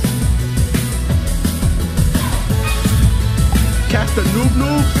 Catch the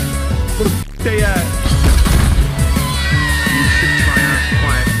noobs? Where the f they at? You should try out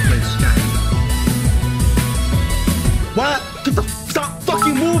Quiet Place game. What? Stop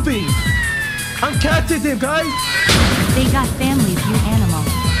fucking moving! I'm catching them, guys! They got families, you animal.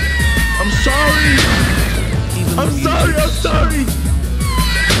 I'm sorry! I'm sorry!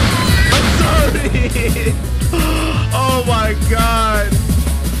 Oh my god!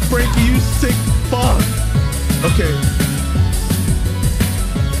 Frankie, you sick fuck! Okay.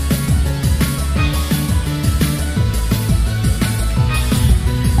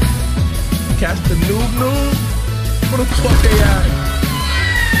 Catch the noob? Where the fuck they at?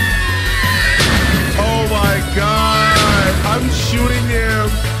 Oh my god! I'm shooting him!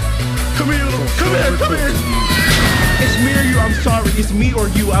 Come here! It's me or you, I'm sorry. It's me or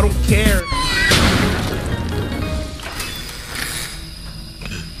you, I don't care.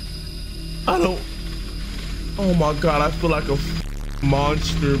 Oh my god, I feel like a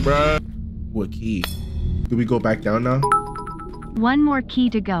monster, bruh. What key? Do we go back down now? One more key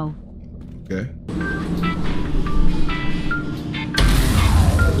to go. Okay.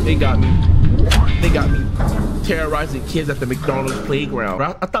 They got me terrorizing kids at the McDonald's playground.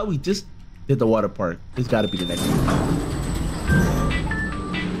 Bro, I thought we just did the water park. It's gotta be the next one.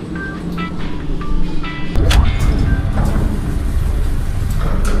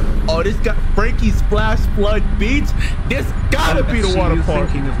 Oh, this got Frankie's Splash Flood Beach. This gotta be the water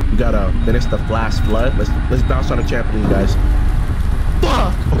park. We gotta finish the Flash Flood. Let's bounce on the trampoline, guys.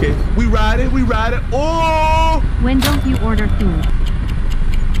 Fuck! Okay, we ride it. Oh! When don't you order food?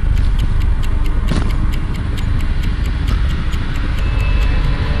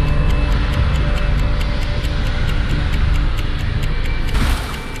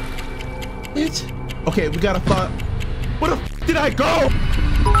 Okay, we gotta find. Where the f did I go?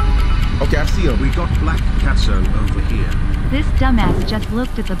 Okay, I see him. We got Black Catso over here. This dumbass just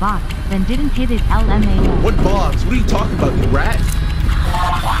looked at the box, then didn't hit his LMAO. What box? What are you talking about, you rat?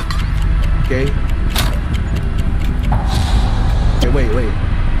 Okay. Okay, wait.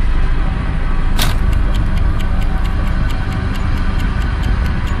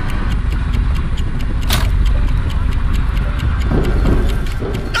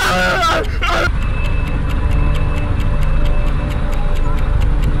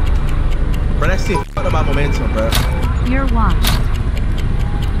 Bro, that's it. Fuck about momentum, bro. You're washed.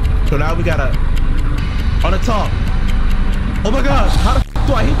 So now we gotta on the top. Oh my gosh, how the f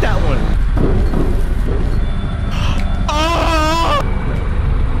do I hit that one? Oh!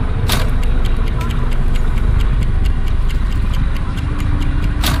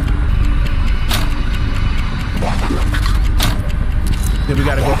 Then we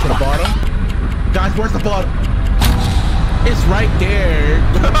gotta go to the bottom. Guys, where's the bottom? It's right there.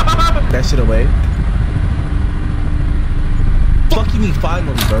 That shit away. Fuck you mean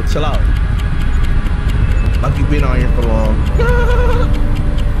finally, bro? Chill out. Like you've been on here for long.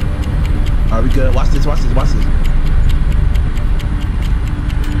 Are we good? Watch this.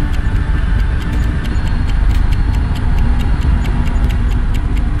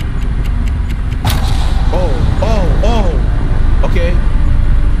 Oh. Okay.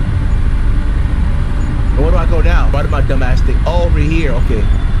 Where do I go now? Why did my dumb ass stick? Oh, over here. Okay.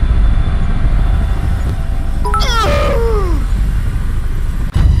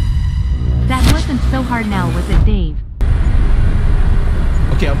 That wasn't so hard now, was it, Dave?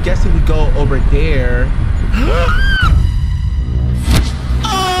 Okay, I'm guessing we go over there.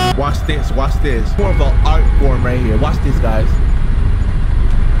 Watch this. More of an art form right here. Watch this, guys.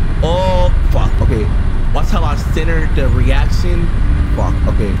 Oh, fuck. Okay. Watch how I center the reaction. Fuck.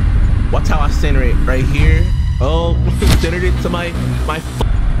 Okay. Watch how I center it right here. Oh, centered it to my oh my god.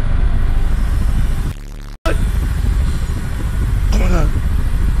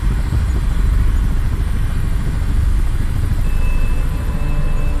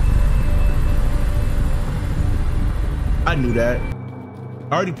 I knew that.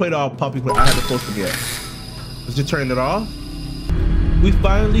 I already played all puppy play. I haven't posted yet. Let's just turn it off. We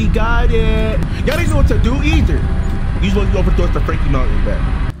finally got it. Y'all didn't know what to do either. You just want to open doors to Frankie Mountain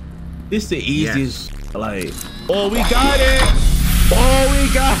back. This is the easiest. Yes. Like, oh, we got it. Oh, we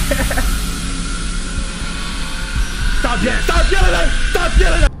got it. Stop yelling. Stop yelling. Stop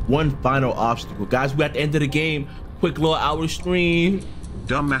yelling. One final obstacle. Guys, we're at the end of the game. Quick little hour stream.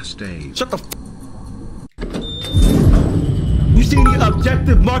 Dumbass Dave. Shut the f. You see any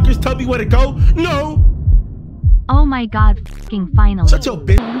objective markers tell me where to go? No. Oh my god, fucking finally. Shut your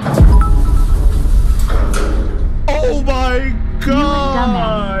bitch. Oh my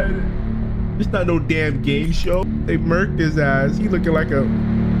god. It's not no damn game show. They murked his ass. He looking like a...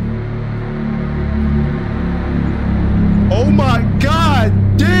 Oh my god,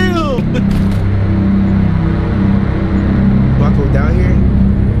 damn. Do I go down here?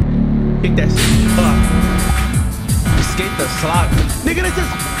 Pick that shit up. Escape the slide. Nigga, this is...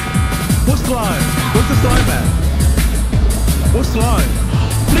 What slide? What's the slide at? What slide?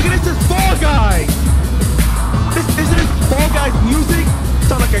 Nigga, this is Fall Guys! Isn't this Fall Guys music?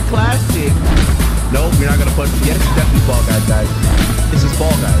 Sound like a classic. No, you're not gonna put... Yeah, this is definitely Fall Guys, guys. This is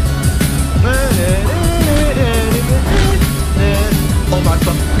Fall Guys. Oh my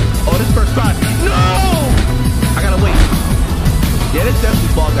fuck. Oh, this first try. No! I gotta wait. Yeah, this is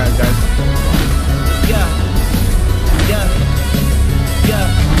definitely Fall Guys, guys. Yeah. Yeah. Yeah.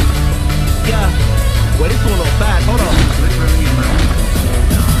 Yeah. Wait, this going a little fast. Hold on.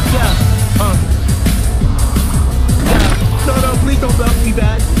 Yeah. Yeah. No, please don't bounce me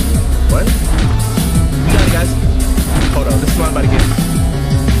back. What? You got it, guys. Hold on. This is what I'm about to get.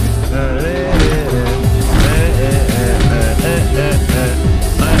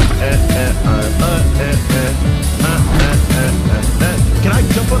 Can I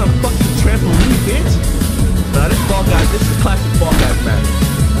jump on a fucking trampoline, bitch? Nah, this Fall Guys. This is classic Fall Guys, man.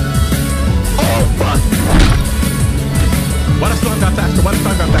 Oh, fuck! Why the song got faster? Why the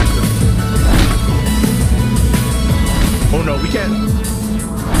song got faster? Oh no, we can't.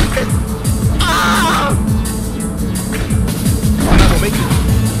 Ah! I'm not gonna make it.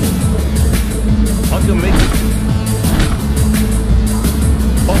 I'm gonna make it.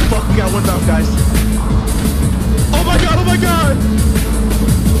 Oh fuck, we got one down, guys. Oh my god, oh my god!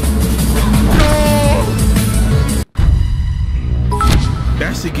 No!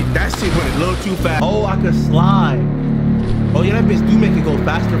 That shit went a little too fast. Oh, I could slide. Oh yeah, that bitch do make it go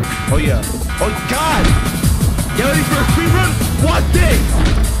faster. Oh yeah. Oh god! You ready for a speed run? Watch this!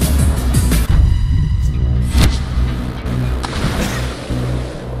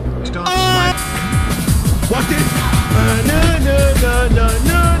 Watch this!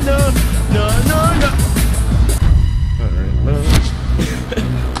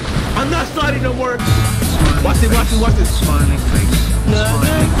 I'm not sliding no more. Watch this, watch this, watch this. Smiling face. Smiling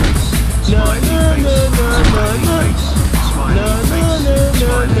face. Smiling face. Smiling face. Smiling face.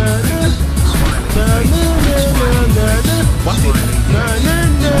 Smiling face. Watch this.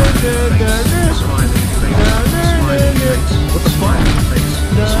 What the fuck?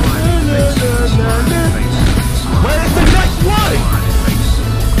 Where's the next one?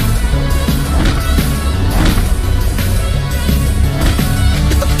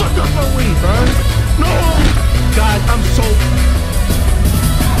 Get the fuck off my way, bro. No! Guys, I'm so...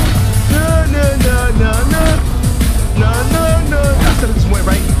 No. I said it just went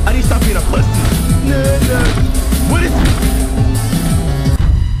right. I need to stop being a pussy. What is it?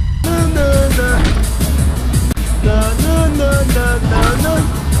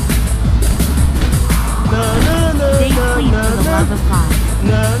 Stay asleep for the love of God.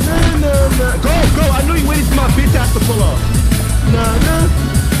 Go! I knew you waited for my bitch ass to pull up.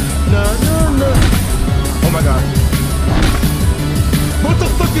 Oh my god. What the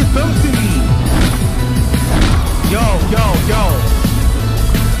fuck is bouncing me? Yo.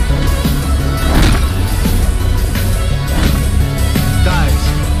 Guys.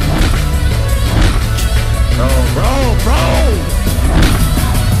 Bro.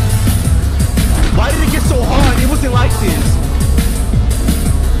 Why did it get so hard? It wasn't like this.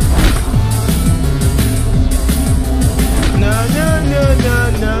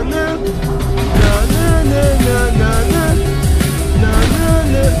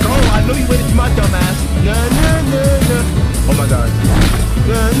 Bro, I know you waited for my dumb ass. Oh my god.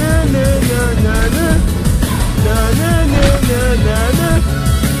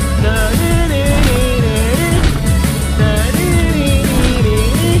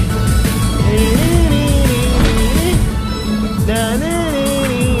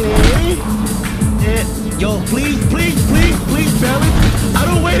 Yo, please, balance. I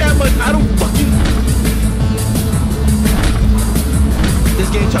don't weigh that much. I don't fucking... This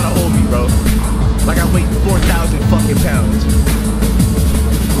trying to hold me, bro. Like I weigh 4,000 fucking pounds.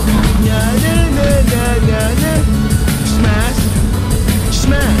 Smash,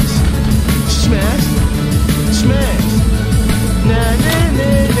 smash, smash, smash.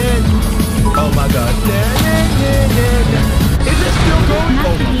 Oh my god. Is this still going? Not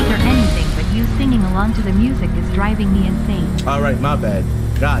Oh to my hate or god. anything, but you singing along to the music is driving me insane. Alright, my bad.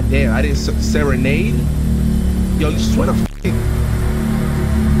 God damn, I didn't serenade. Yo, you swear to f***ing.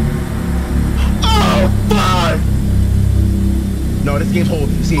 Oh, fuck! No, this game's holding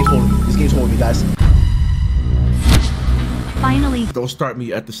me. This game's holding me. This game's holding me, guys. Finally, Don't start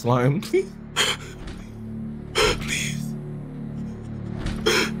me at the slime. Please.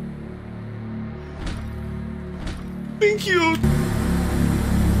 Thank you.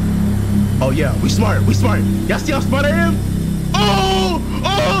 Oh yeah, we smart. We smart. Y'all see how smart I am? Oh!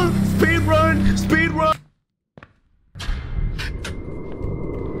 Oh! Speed run! Speed run!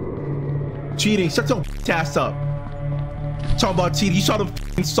 Cheating. Shut your ass up. Talking about cheating. You saw the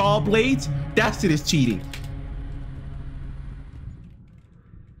f***ing saw blades? That shit is cheating.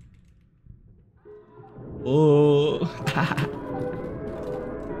 Oh.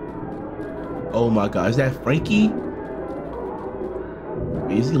 Oh my god. Is that Frankie?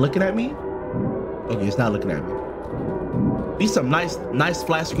 Is he looking at me? Okay, it's not looking at me. These some nice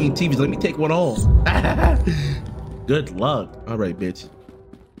flat screen TVs. Let me take one home. Good luck. All right, bitch.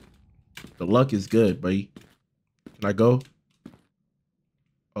 The luck is good, buddy. Can I go?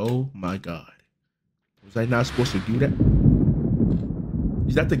 Oh my god. Was I not supposed to do that?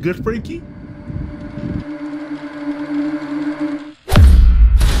 Is that the good Frankie?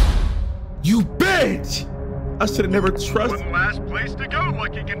 You bitch! I should have never trusted. One last place to go,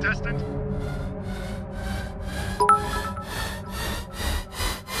 lucky contestant.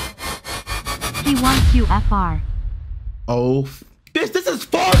 he wants you FR. Oh, this is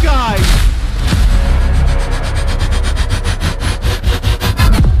Fall Guys!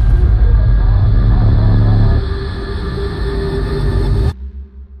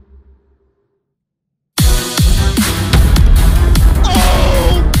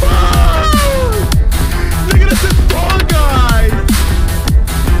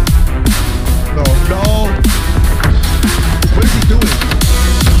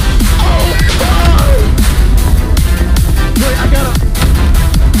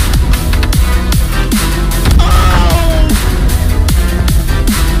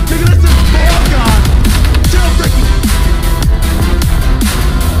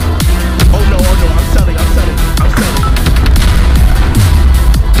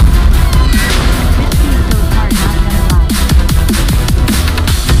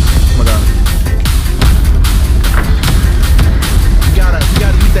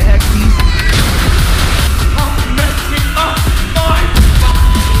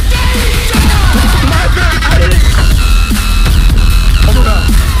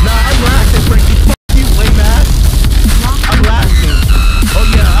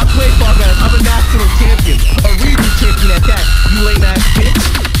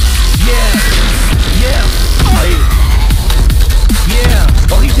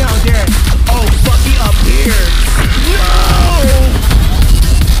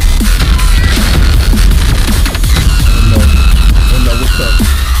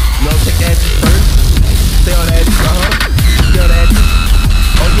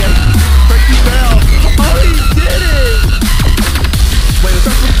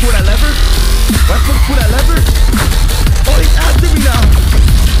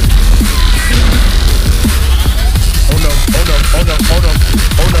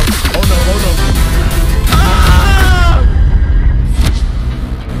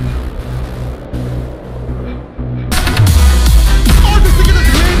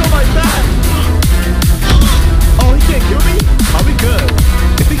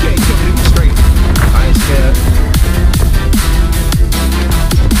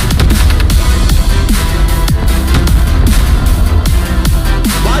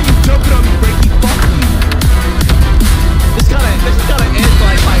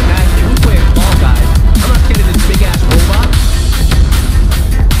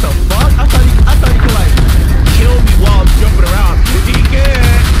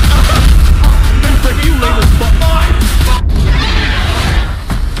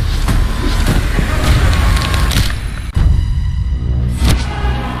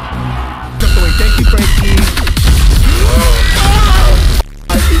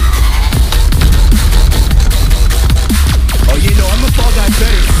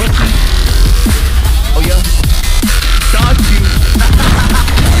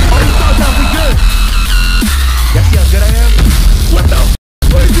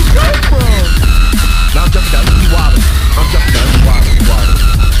 he come from? Now I'm jumping down. He's wilding. I'm jumping down. He's wilding. He's wilding.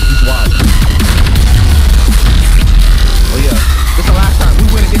 He's wilding. Oh yeah. This is the last time we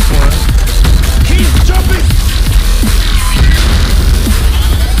win this one. He's jumping.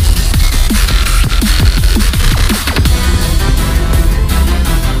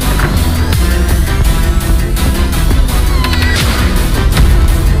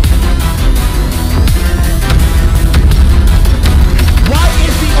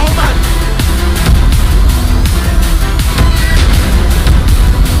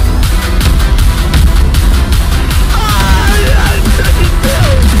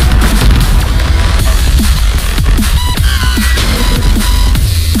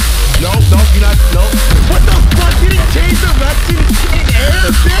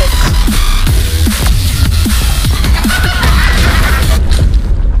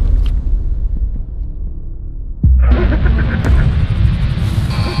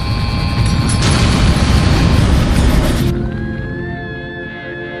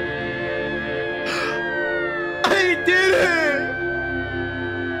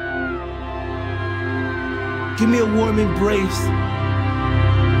 Give me a warm embrace.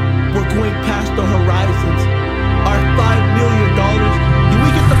 We're going past the horizons. Our $5 million. Did we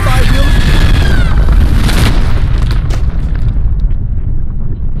get the $5 million?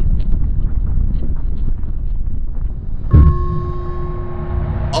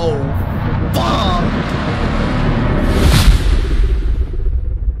 Oh, fuck.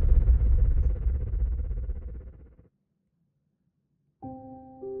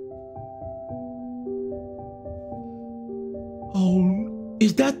 Oh,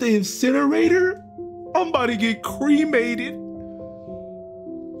 is that the incinerator? I'm about to get cremated.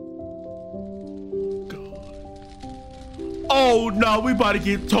 God. Oh no, we about to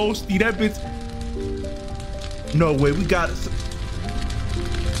get toasty. That bitch. No way, we got it.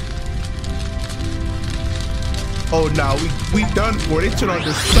 Oh no, we done for it. They turned on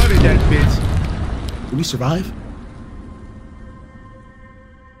the sun in that bitch. Did we survive?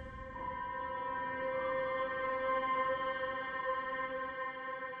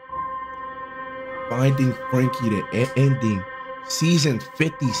 Finding Frankie, the ending. Season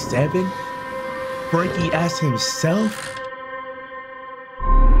 57? Frankie as himself?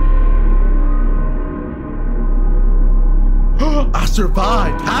 I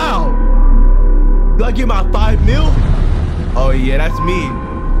survived. How? Do I get my 5 mil? Oh yeah, that's me.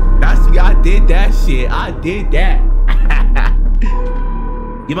 That's me. I did that shit. I did that.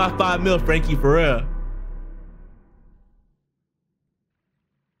 Get my 5 mil, Frankie, for real.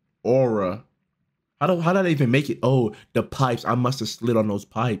 Aura. How did I even make it? Oh, the pipes. I must have slid on those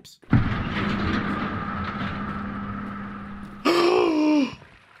pipes. Oh,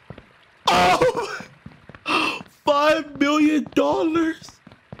 $5 million.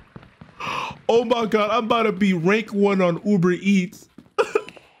 Oh my God, I'm about to be rank 1 on Uber Eats.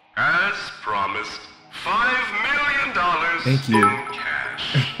 As promised, $5 million Thank you. in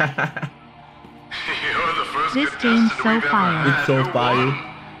cash. You're the first This contestant game's so we've ever fire. had It's so who fire. won.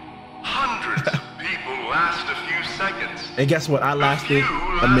 Hundreds of people last a few seconds. And guess what? I lasted a few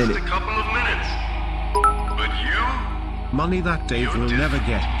a last minute. a couple of minutes. But you? Money that Dave will never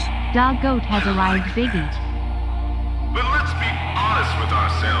get. Dog Goat has arrived, Biggie. But let's be honest with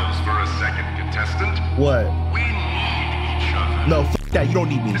ourselves for a second, contestant. What? We need each other. No, f that. You don't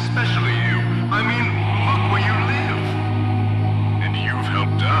need me. Especially you. I mean, look where you live. And you've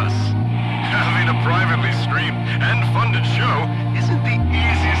helped us. Having a privately streamed and funded show isn't the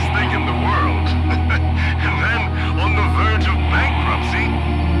easiest thing in the world. And then, on the verge of bankruptcy,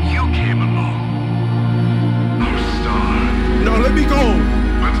 you came along. Our star. No, let me go.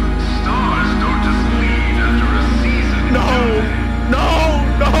 But stars don't just leave after a season. No, no,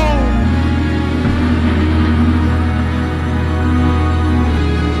 no.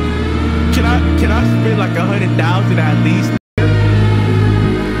 Can I spend like 100,000 at least?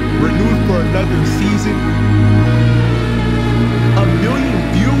 Renewed for another season? 1 million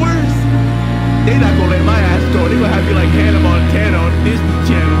viewers? They not gonna let my ass go. They gonna have me like Hannah Montana on Disney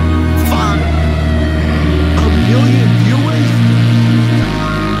Channel. Fuck. 1 million viewers?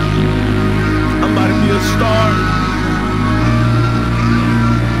 I'm about to be a star.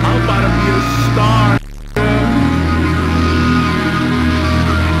 I'm about to be a star.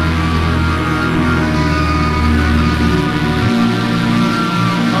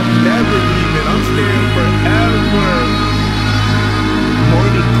 Never leaving. I'm staying forever.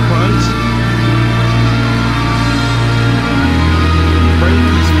 Morning Crunch.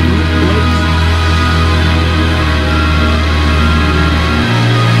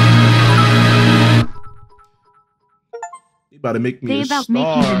 about to make me They a about star.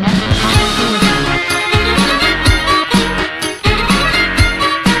 make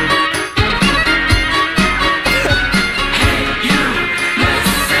you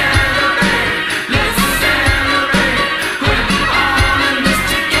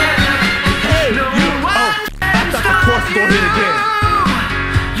the next Parkour. Go ahead again.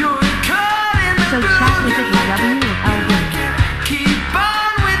 So chat with it with W or L win. Keep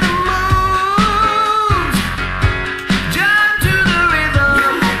on with the moves. Jump to the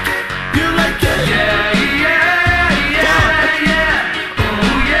rhythm. You like it? Yeah, yeah, yeah, yeah.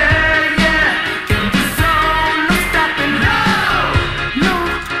 Oh yeah, yeah. In the zone, no stopping. No,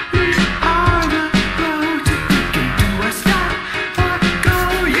 we are the road to thinking. Do I stop or go?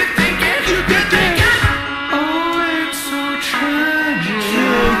 You thinking? You thinking? Oh, it's so tragic.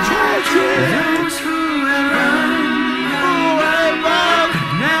 Those who have run,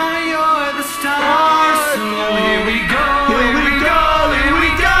 now you're the star. So here we go, here we go, here we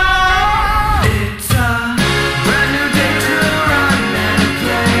go. It's a brand new day to run and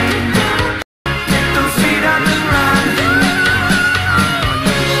play. Get those feet up and run.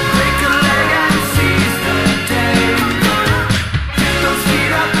 Break a leg and seize the day. Get those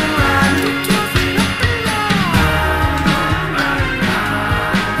feet up and run.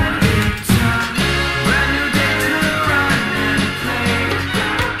 It's a brand new day to run and play.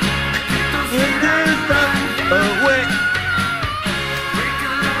 Get those feet up and run. Wait. Break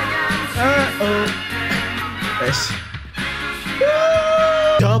a leg and Yes.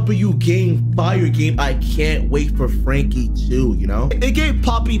 W game, fire game. I can't wait for Frankie 2, you know? It gave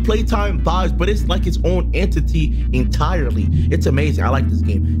Poppy playtime vibes, but it's like its own entity entirely. It's amazing. I like this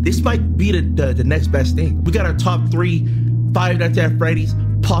game. This might be the next best thing. We got our top 3 Five Nights at Freddy's,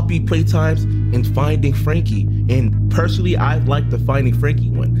 Poppy playtimes, and Finding Frankie. And personally, I like the Finding Frankie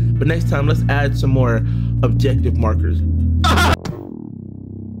one. But next time, let's add some more objective markers.